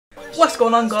What's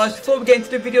going on, guys? Before we get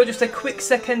into the video, just a quick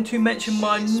second to mention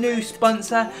my new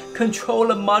sponsor,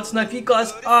 Controller Mods. Now if you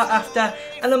guys are after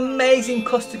an amazing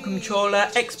custom controller,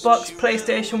 Xbox,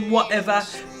 PlayStation, whatever,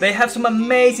 they have some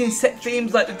amazing set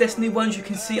themes like the Destiny ones you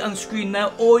can see on screen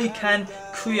now, or you can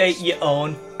create your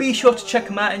own. Be sure to check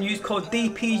them out and use code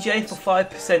DPJ for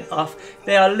 5% off.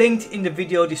 They are linked in the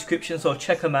video description, so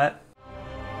check them out.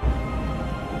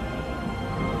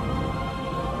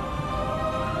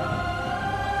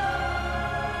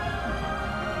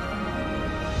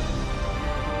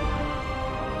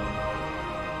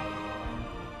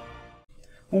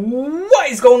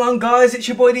 What is going on, guys? It's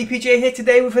your boy DPJ here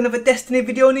today with another Destiny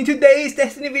video, and in today's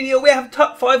Destiny video we have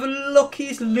top 5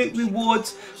 luckiest loot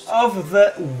rewards of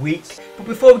the week. But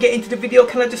before we get into the video,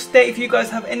 can I just state, if you guys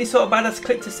have any sort of badass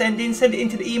clip to send it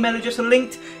into the email address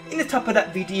linked in the top of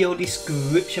that video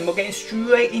description. We're getting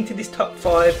straight into this top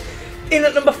 5. In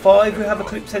at number 5 we have a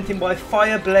clip sent in by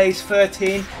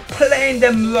Fireblaze13 playing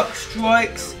them rock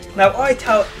strikes. Now I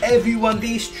tell everyone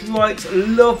these strikes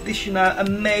love dishing out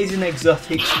amazing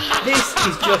exotics. This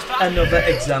is just another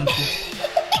example.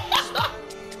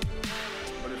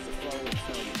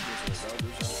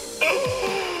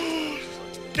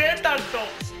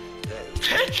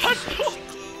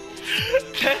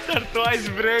 Τέταρτο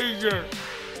icebreaker.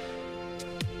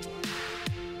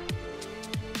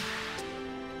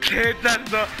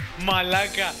 Τέταρτο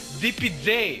μαλάκα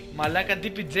DPJ. Μαλάκα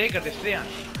DPJ κατευθείαν.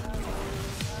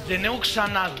 Δεν έχω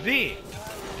ξαναδεί.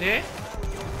 Τι?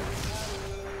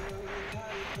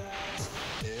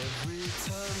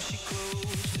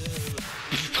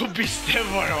 Το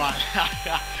πιστεύω ρε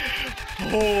μαλάκα.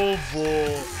 Πω.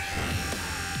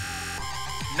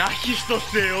 Να έχεις το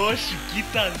Θεό σου,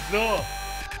 κοίτα εδώ.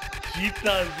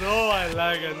 Κοίτα εδώ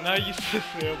μαλάκα, να έχεις το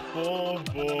Θεό.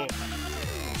 Πω.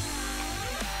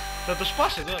 Θα το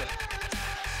σπάσει τώρα.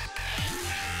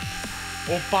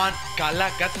 Καλά,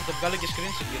 κάτσε να το βγάλω και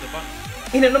screenshot για το πάνω.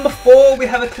 In at number 4 we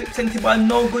have a clip sent in by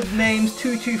No Good Names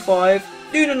 225.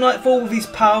 Doing a nightfall with his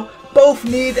pal. Both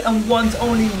need and want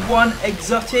only one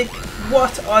exotic.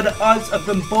 What are the odds of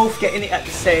them both getting it at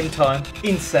the same time?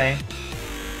 Insane.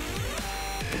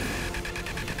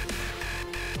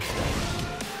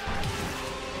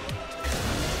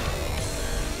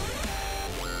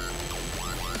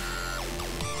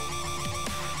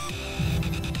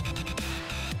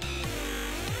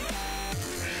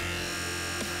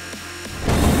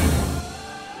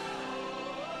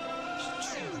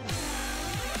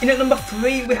 In at number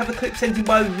 3 we have a clip sent in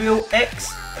by Real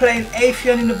X playing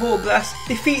Atheon in the Vault Glass,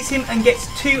 defeats him and gets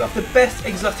 2 of the best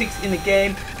exotics in the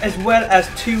game, as well as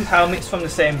 2 helmets from the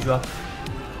same drop.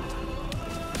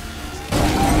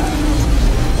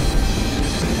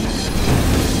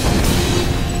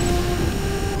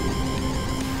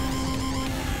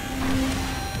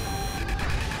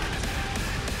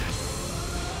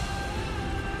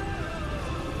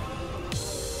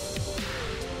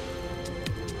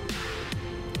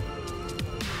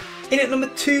 In at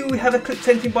number 2 we have a clip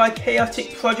sent in by Chaotic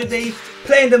Prodigy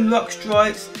playing them rock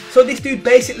strikes. So this dude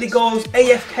basically goes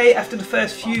AFK after the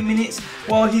first few minutes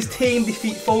while his team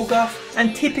defeat Fogoth,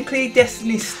 and typically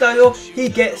Destiny style, he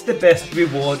gets the best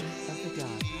reward. The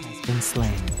god has been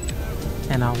slain,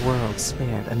 and our world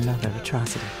spared another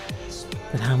atrocity.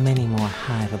 But how many more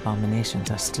hive abominations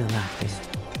are still out there,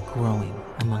 growing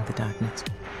among the darkness?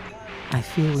 I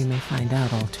fear we may find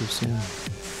out all too soon.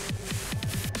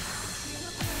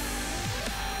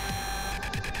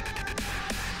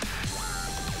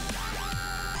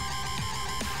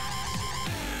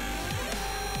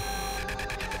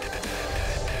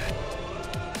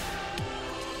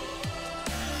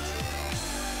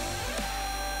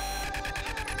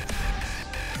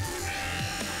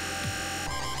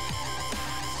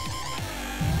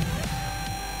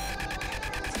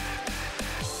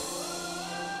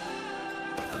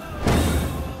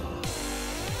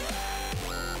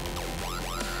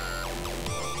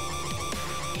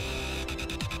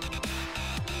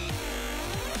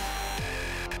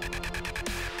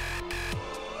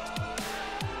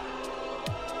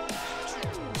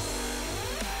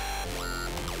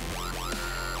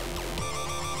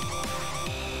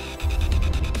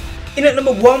 In at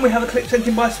number 1 we have a clip sent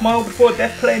in by Smile Before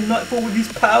Death playing Nightfall with his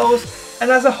pals,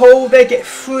 and as a whole they get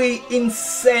 3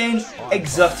 insane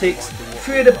exotics,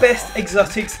 3 of the best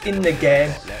exotics in the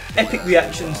game. Epic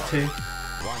reactions too.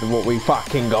 What we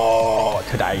fucking got,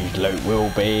 today's loot will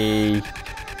be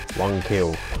 1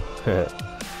 kill. No,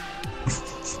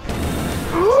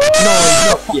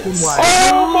 not fucking way.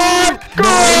 Oh my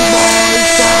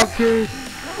god!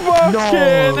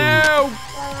 Fucking hell!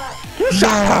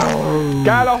 No!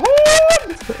 Galahorn!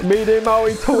 Medium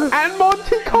Multi-Tool and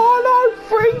Monte Carlo!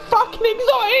 3 fucking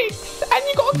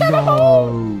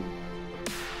No.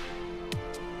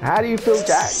 How do you feel,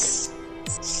 Jack?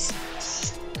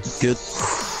 Good.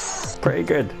 Pretty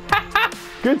good.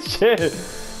 Good shit.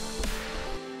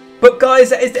 But guys,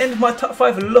 that is the end of my top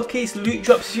 5 luckiest loot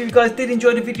drops. If you guys did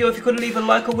enjoy the video, if you could leave a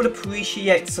like, I would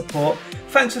appreciate the support.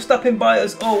 Thanks for stopping by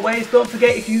as always. Don't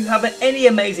forget, if you have any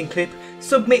amazing clip,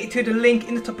 submit it to the link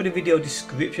in the top of the video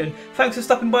description. Thanks for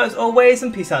stopping by as always,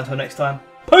 and peace out until next time.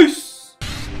 Peace!